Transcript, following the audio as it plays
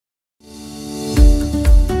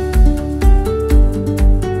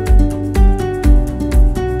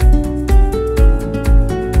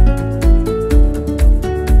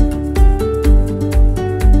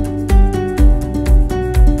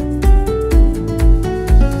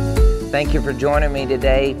Thank you for joining me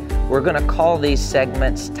today. We're going to call these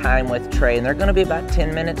segments Time with Trey, and they're going to be about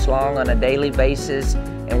 10 minutes long on a daily basis,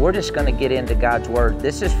 and we're just going to get into God's Word.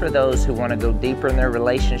 This is for those who want to go deeper in their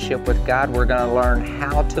relationship with God. We're going to learn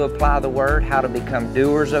how to apply the Word, how to become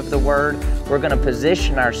doers of the Word. We're going to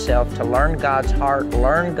position ourselves to learn God's heart,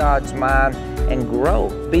 learn God's mind, and grow.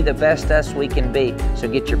 Be the best us we can be. So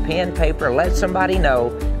get your pen, paper, let somebody know.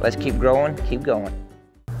 Let's keep growing, keep going.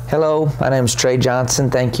 Hello, my name is Trey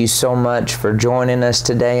Johnson. Thank you so much for joining us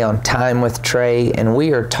today on Time with Trey, and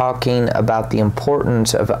we are talking about the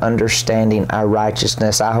importance of understanding our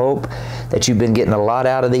righteousness. I hope that you've been getting a lot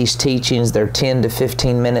out of these teachings. They're 10 to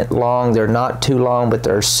 15 minute long. They're not too long, but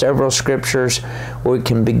there are several scriptures where we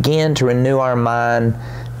can begin to renew our mind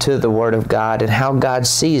to the Word of God and how God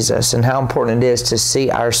sees us and how important it is to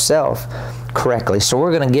see ourselves correctly. So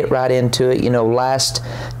we're going to get right into it. You know, last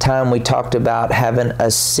time we talked about having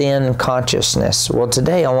a sin consciousness. Well,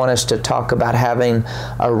 today I want us to talk about having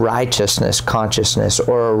a righteousness consciousness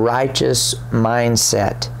or a righteous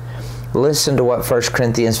mindset. Listen to what 1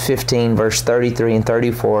 Corinthians 15 verse 33 and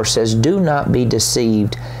 34 says, "Do not be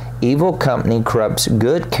deceived. Evil company corrupts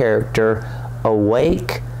good character.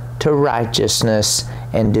 Awake to righteousness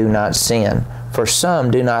and do not sin. For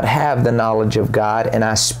some do not have the knowledge of God, and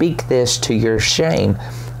I speak this to your shame.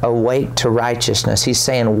 Awake to righteousness." He's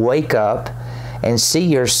saying, wake up and see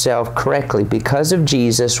yourself correctly. Because of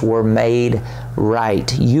Jesus, we're made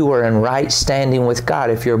right. You are in right standing with God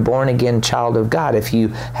if you're a born-again child of God. If you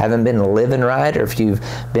haven't been living right, or if you've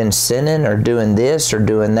been sinning or doing this or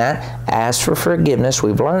doing that, ask for forgiveness.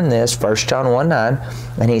 We've learned this, 1 John 1:9,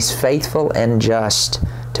 and He's faithful and just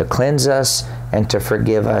to cleanse us and to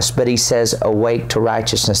forgive us. But He says, awake to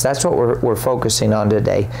righteousness. That's what we're focusing on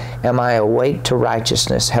today. Am I awake to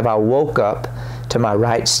righteousness? Have I woke up to my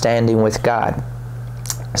right standing with God?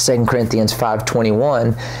 2 Corinthians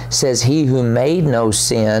 5:21 says, "He who made no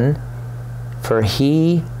sin, for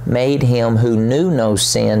He made Him who knew no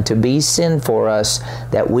sin to be sin for us,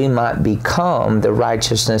 that we might become the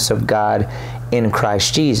righteousness of God in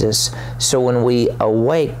Christ Jesus." So when we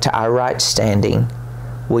awake to our right standing,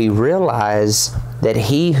 we realize that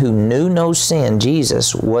He who knew no sin,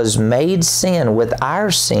 Jesus, was made sin with our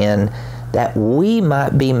sin, that we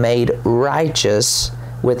might be made righteous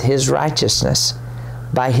with His righteousness.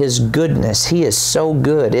 By His goodness. He is so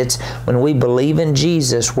good. It's when we believe in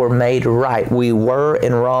Jesus, we're made right. We were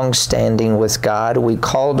in wrong standing with God. We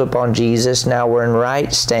called upon Jesus. Now we're in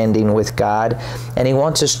right standing with God. And He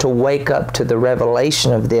wants us to wake up to the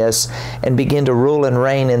revelation of this and begin to rule and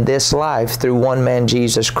reign in this life through one man,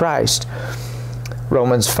 Jesus Christ.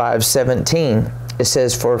 Romans 5:17. It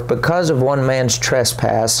says, "For because of one man's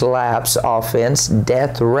trespass, lapse, offense,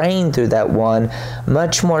 death reigned through that one,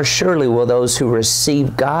 much more surely will those who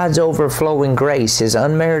receive God's overflowing grace, His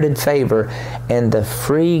unmerited favor, and the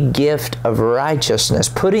free gift of righteousness,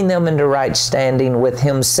 putting them into right standing with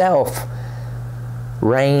Himself,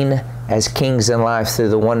 reign as kings in life through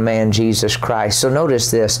the one man, Jesus Christ." So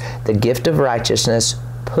notice this, the gift of righteousness,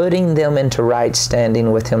 putting them into right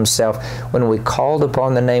standing with Himself. When we called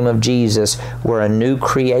upon the name of Jesus, we're a new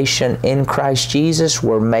creation in Christ Jesus.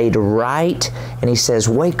 We're made right. And He says,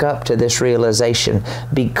 wake up to this realization.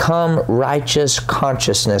 Become righteous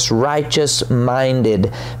consciousness, righteous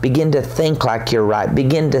minded. Begin to think like you're right.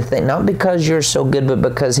 Begin to think, not because you're so good, but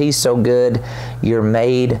because He's so good, you're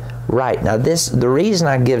made right. Now the reason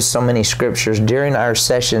I give so many scriptures during our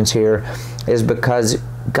sessions here is because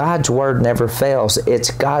God's Word never fails.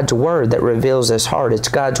 It's God's Word that reveals His heart. It's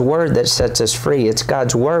God's Word that sets us free. It's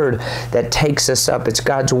God's Word that takes us up. It's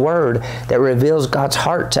God's Word that reveals God's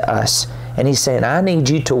heart to us. And He's saying, I need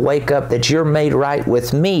you to wake up that you're made right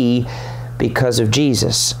with Me because of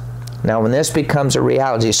Jesus. Now when this becomes a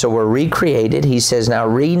reality, so we're recreated, He says, now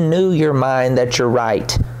renew your mind that you're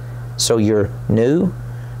right. So you're new,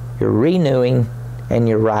 you're renewing, and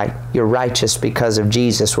you're right. You're righteous because of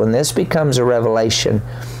Jesus. When this becomes a revelation,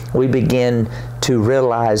 we begin to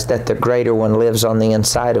realize that the greater one lives on the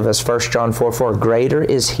inside of us. 1 John 4:4, "Greater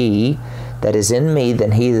is He that is in me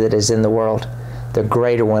than he that is in the world." The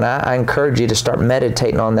greater one. I encourage you to start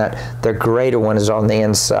meditating on that. The greater one is on the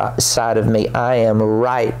inside of me. I am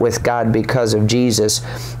right with God because of Jesus.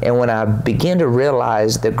 And when I begin to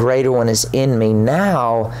realize the greater one is in me,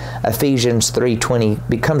 now Ephesians 3:20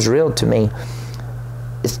 becomes real to me.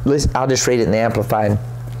 I'll just read it in the Amplified.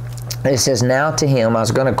 It says, "Now to Him," I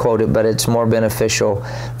was going to quote it, but it's more beneficial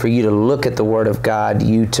for you to look at the Word of God,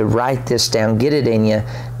 you to write this down, get it in you.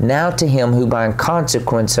 "Now to Him who by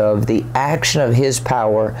consequence of the action of His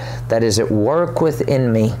power that is at work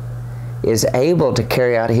within me is able to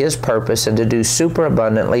carry out His purpose and to do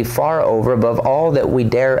superabundantly, far over, above all that we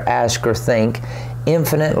dare ask or think,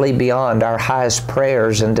 infinitely beyond our highest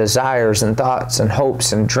prayers and desires and thoughts and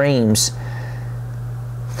hopes and dreams.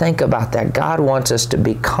 Think about that. God wants us to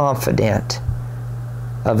be confident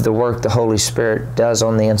of the work the Holy Spirit does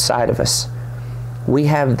on the inside of us. We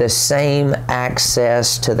have the same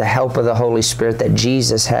access to the help of the Holy Spirit that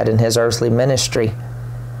Jesus had in His earthly ministry.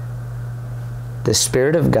 The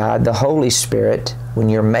Spirit of God, the Holy Spirit, when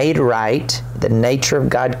you're made right, the nature of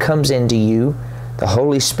God comes into you. The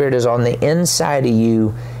Holy Spirit is on the inside of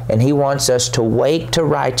you, and He wants us to wake to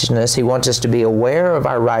righteousness. He wants us to be aware of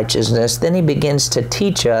our righteousness. Then He begins to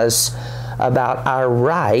teach us about our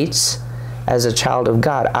rights as a child of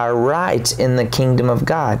God, our rights in the kingdom of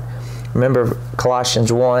God. Remember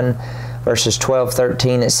Colossians 1, verses 12,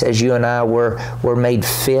 13, it says you and I were made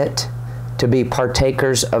fit to be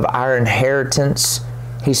partakers of our inheritance.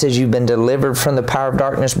 He says you've been delivered from the power of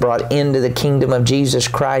darkness, brought into the kingdom of Jesus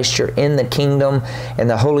Christ. You're in the kingdom, and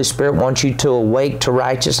the Holy Spirit wants you to awake to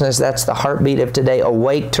righteousness. That's the heartbeat of today,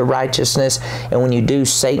 awake to righteousness. And when you do,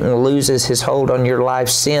 Satan loses his hold on your life.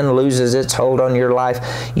 Sin loses its hold on your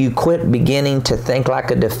life. You quit beginning to think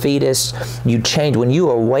like a defeatist. You change. When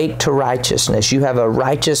you awake to righteousness, you have a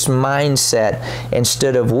righteous mindset.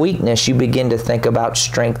 Instead of weakness, you begin to think about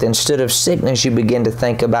strength. Instead of sickness, you begin to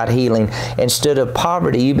think about healing. Instead of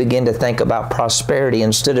poverty, you begin to think about prosperity.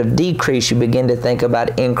 Instead of decrease, you begin to think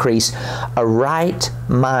about increase. A right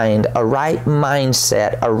mind, a right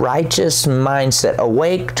mindset, a righteous mindset,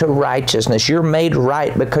 awake to righteousness. You're made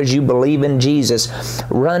right because you believe in Jesus.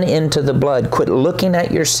 Run into the blood. Quit looking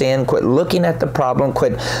at your sin. Quit looking at the problem.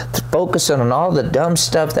 Quit focusing on all the dumb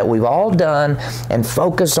stuff that we've all done, and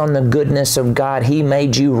focus on the goodness of God. He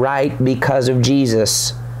made you right because of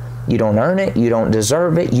Jesus. You don't earn it. You don't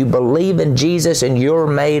deserve it. You believe in Jesus and you're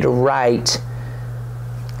made right.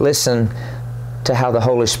 Listen to how the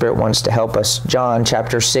Holy Spirit wants to help us. John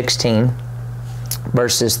chapter 16,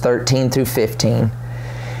 verses 13 through 15.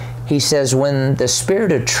 He says, when the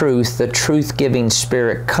Spirit of truth, the truth-giving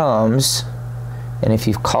Spirit comes, and if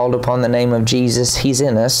you've called upon the name of Jesus, He's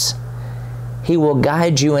in us, He will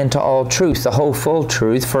guide you into all truth, the whole full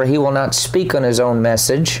truth, for He will not speak on His own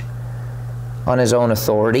message, on His own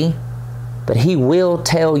authority, but He will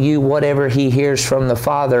tell you whatever He hears from the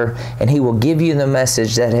Father, and He will give you the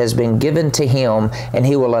message that has been given to Him, and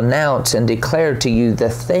He will announce and declare to you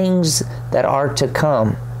the things that are to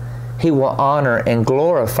come. He will honor and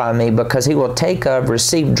glorify me, because He will take of,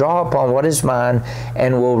 receive, draw upon what is mine,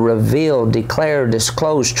 and will reveal, declare,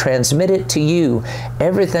 disclose, transmit it to you.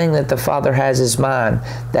 Everything that the Father has is mine.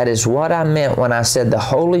 That is what I meant when I said the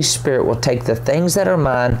Holy Spirit will take the things that are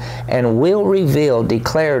mine and will reveal,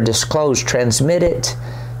 declare, disclose, transmit it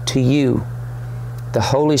to you. The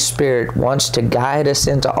Holy Spirit wants to guide us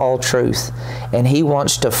into all truth, and He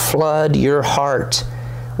wants to flood your heart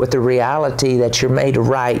with the reality that you're made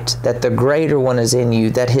right, that the greater one is in you,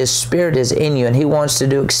 that His Spirit is in you, and He wants to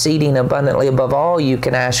do exceeding abundantly above all you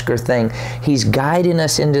can ask or think. He's guiding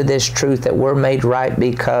us into this truth that we're made right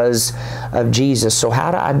because of Jesus. So how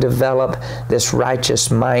do I develop this righteous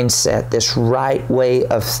mindset, this right way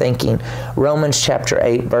of thinking? Romans chapter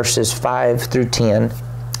 8, verses 5 through 10.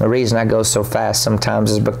 The reason I go so fast sometimes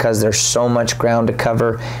is because there's so much ground to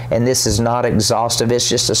cover, and this is not exhaustive. It's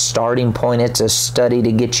just a starting point. It's a study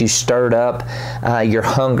to get you stirred up, your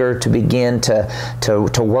hunger to begin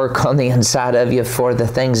to work on the inside of you for the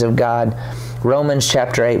things of God. Romans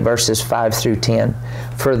chapter 8, verses 5 through 10.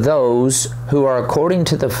 For those who are according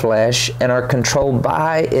to the flesh and are controlled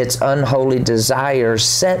by its unholy desires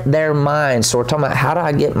set their minds. So we're talking about, how do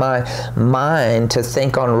I get my mind to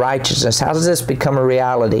think on righteousness? How does this become a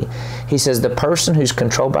reality? He says the person who's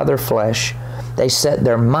controlled by their flesh, they set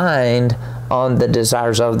their mind on the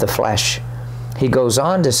desires of the flesh. He goes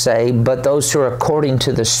on to say, but those who are according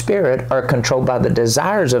to the Spirit are controlled by the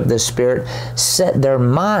desires of the Spirit, set their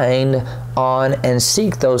mind on and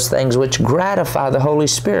seek those things which gratify the Holy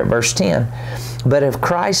Spirit. Verse 10. But if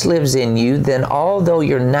Christ lives in you, then although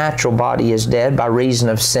your natural body is dead by reason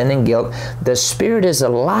of sin and guilt, the Spirit is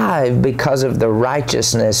alive because of the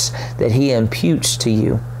righteousness that He imputes to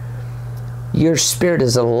you. Your spirit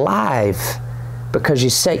is alive because you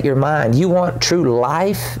set your mind. You want true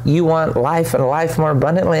life? You want life and life more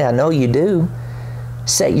abundantly? I know you do.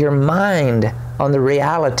 Set your mind on the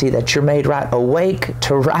reality that you're made right. Awake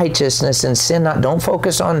to righteousness and sin not. Don't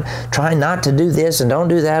focus on trying not to do this and don't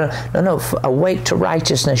do that. No. Awake to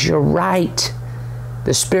righteousness. You're right.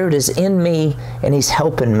 The Spirit is in me and He's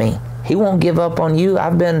helping me. He won't give up on you.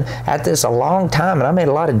 I've been at this a long time, and I made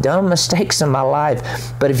a lot of dumb mistakes in my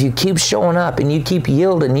life. But if you keep showing up and you keep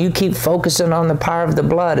yielding, you keep focusing on the power of the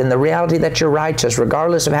blood and the reality that you're righteous,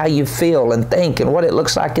 regardless of how you feel and think and what it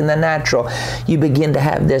looks like in the natural, you begin to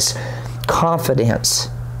have this confidence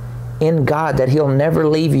in God that He'll never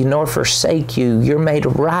leave you nor forsake you. You're made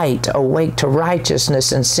right, awake to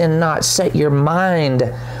righteousness, and sin not. Set your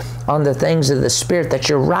mind on the things of the Spirit, that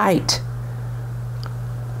you're right.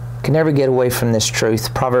 Can never get away from this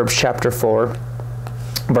truth. Proverbs chapter 4,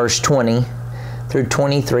 verse 20 through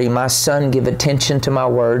 23. My son, give attention to my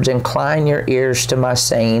words. Incline your ears to my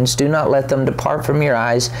sayings. Do not let them depart from your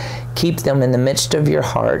eyes. Keep them in the midst of your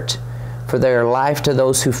heart. For they are life to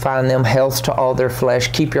those who find them, health to all their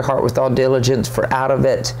flesh. Keep your heart with all diligence, for out of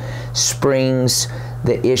it springs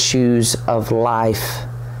the issues of life.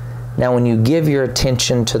 Now, when you give your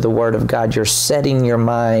attention to the Word of God, you're setting your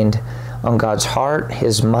mind on God's heart,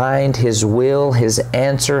 His mind, His will, His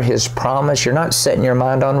answer, His promise. You're not setting your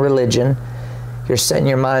mind on religion. You're setting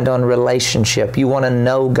your mind on relationship. You want to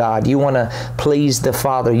know God. You want to please the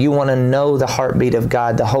Father. You want to know the heartbeat of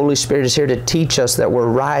God. The Holy Spirit is here to teach us that we're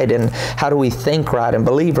right and how do we think right and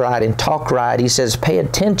believe right and talk right. He says, pay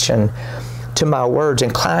attention to my words.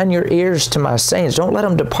 Incline your ears to my sayings. Don't let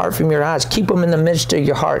them depart from your eyes. Keep them in the midst of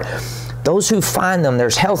your heart. Those who find them,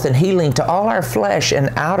 there's health and healing to all our flesh, and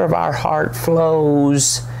out of our heart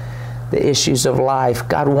flows the issues of life.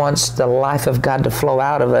 God wants the life of God to flow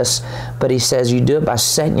out of us, but He says you do it by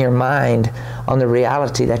setting your mind on the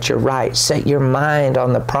reality that you're right. Set your mind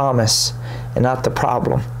on the promise and not the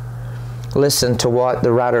problem. Listen to what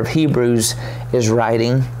the writer of Hebrews is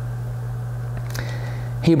writing.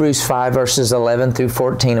 Hebrews 5, verses 11 through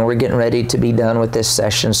 14, and we're getting ready to be done with this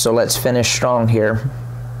session, so let's finish strong here.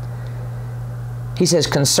 He says,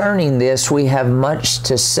 concerning this, we have much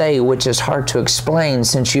to say, which is hard to explain,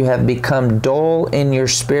 since you have become dull in your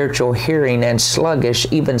spiritual hearing and sluggish,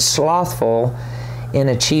 even slothful in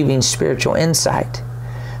achieving spiritual insight.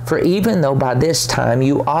 For even though by this time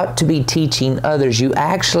you ought to be teaching others, you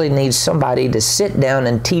actually need somebody to sit down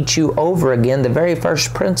and teach you over again the very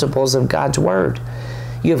first principles of God's Word.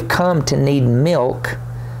 You have come to need milk,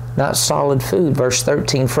 not solid food. Verse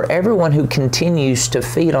 13, for everyone who continues to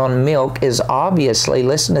feed on milk is obviously,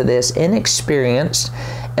 listen to this, inexperienced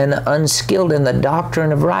and unskilled in the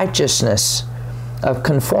doctrine of righteousness, of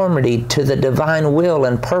conformity to the divine will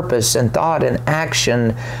and purpose and thought and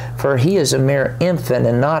action, for he is a mere infant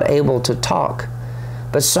and not able to talk.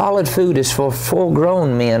 But solid food is for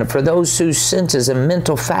full-grown men, for those whose senses and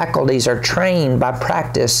mental faculties are trained by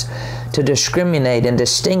practice to discriminate and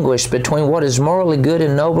distinguish between what is morally good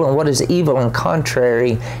and noble and what is evil and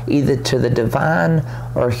contrary either to the divine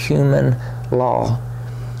or human law.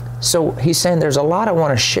 So he's saying there's a lot I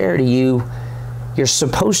want to share to you. You're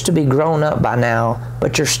supposed to be grown up by now,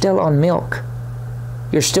 but you're still on milk.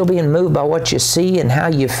 You're still being moved by what you see and how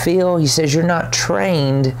you feel. He says you're not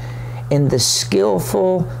trained in the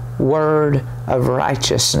skillful word of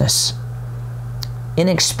righteousness.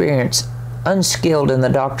 Inexperienced, unskilled in the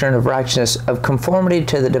doctrine of righteousness, of conformity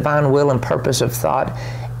to the divine will and purpose of thought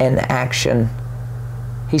and action.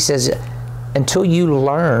 He says, until you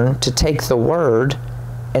learn to take the Word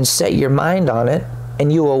and set your mind on it,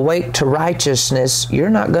 and you awake to righteousness, you're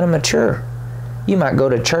not going to mature. You might go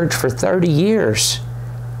to church for 30 years,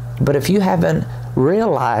 but if you haven't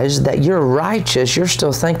realized that you're righteous, you're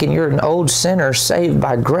still thinking you're an old sinner saved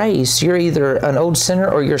by grace. You're either an old sinner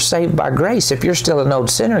or you're saved by grace. If you're still an old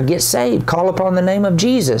sinner, get saved. Call upon the name of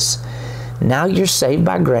Jesus. Now you're saved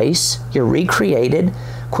by grace. You're recreated.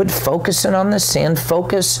 Quit focusing on the sin.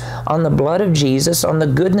 Focus on the blood of Jesus, on the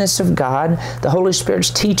goodness of God. The Holy Spirit's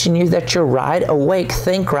teaching you that you're right, awake,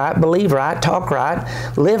 think right, believe right, talk right,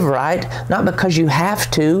 live right. Not because you have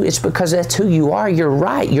to. It's because that's who you are. You're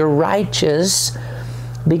right. You're righteous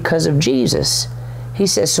because of Jesus. He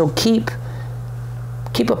says, so keep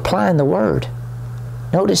applying the Word.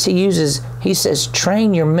 Notice he says,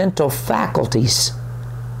 train your mental faculties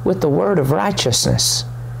with the Word of righteousness.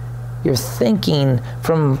 You're thinking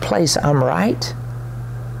from a place, I'm right.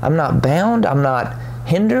 I'm not bound. I'm not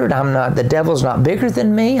hindered. The devil's not bigger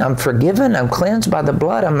than me. I'm forgiven. I'm cleansed by the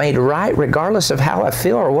blood. I'm made right regardless of how I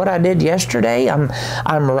feel or what I did yesterday.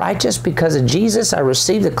 I'm righteous because of Jesus. I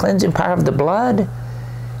receive the cleansing power of the blood.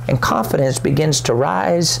 And confidence begins to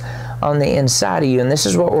rise on the inside of you. And this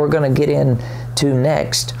is what we're going to get into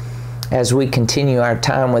next as we continue our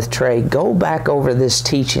time with Trey. Go back over this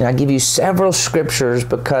teaching. I give you several scriptures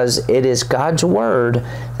because it is God's Word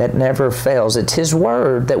that never fails. It's His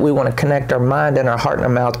Word that we want to connect our mind and our heart and our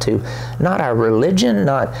mouth to. Not our religion,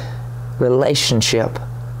 not relationship,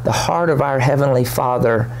 the heart of our Heavenly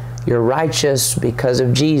Father. You're righteous because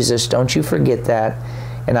of Jesus. Don't you forget that.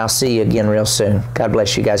 And I'll see you again real soon. God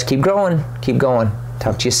bless you guys. Keep growing. Keep going.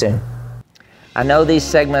 Talk to you soon. I know these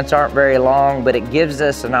segments aren't very long, but it gives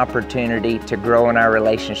us an opportunity to grow in our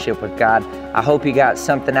relationship with God. I hope you got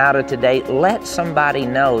something out of today. Let somebody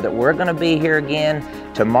know that we're going to be here again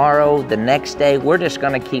tomorrow, the next day. We're just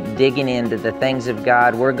going to keep digging into the things of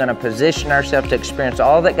God. We're going to position ourselves to experience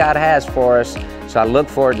all that God has for us. So I look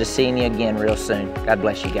forward to seeing you again real soon. God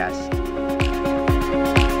bless you guys.